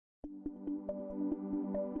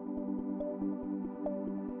Welcome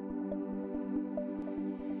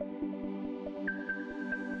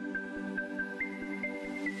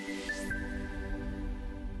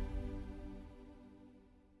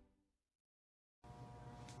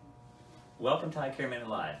to Eye Care Minute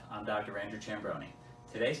Live. I'm Dr. Andrew Ciambrone.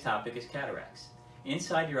 Today's topic is cataracts.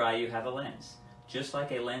 Inside your eye you have a lens. Just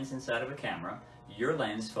like a lens inside of a camera, your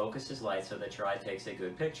lens focuses light so that your eye takes a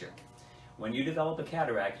good picture. When you develop a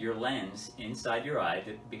cataract, your lens inside your eye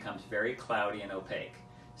becomes very cloudy and opaque.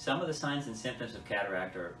 Some of the signs and symptoms of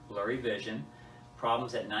cataract are blurry vision,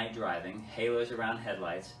 problems at night driving, halos around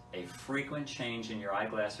headlights, a frequent change in your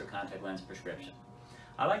eyeglass or contact lens prescription.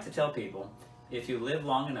 I like to tell people, if you live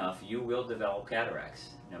long enough, you will develop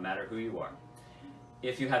cataracts, no matter who you are.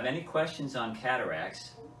 If you have any questions on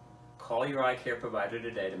cataracts, call your eye care provider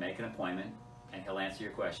today to make an appointment and he'll answer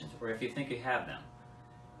your questions, or if you think you have them.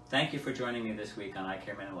 Thank you for joining me this week on Eye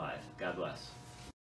Care Minute Live. God bless.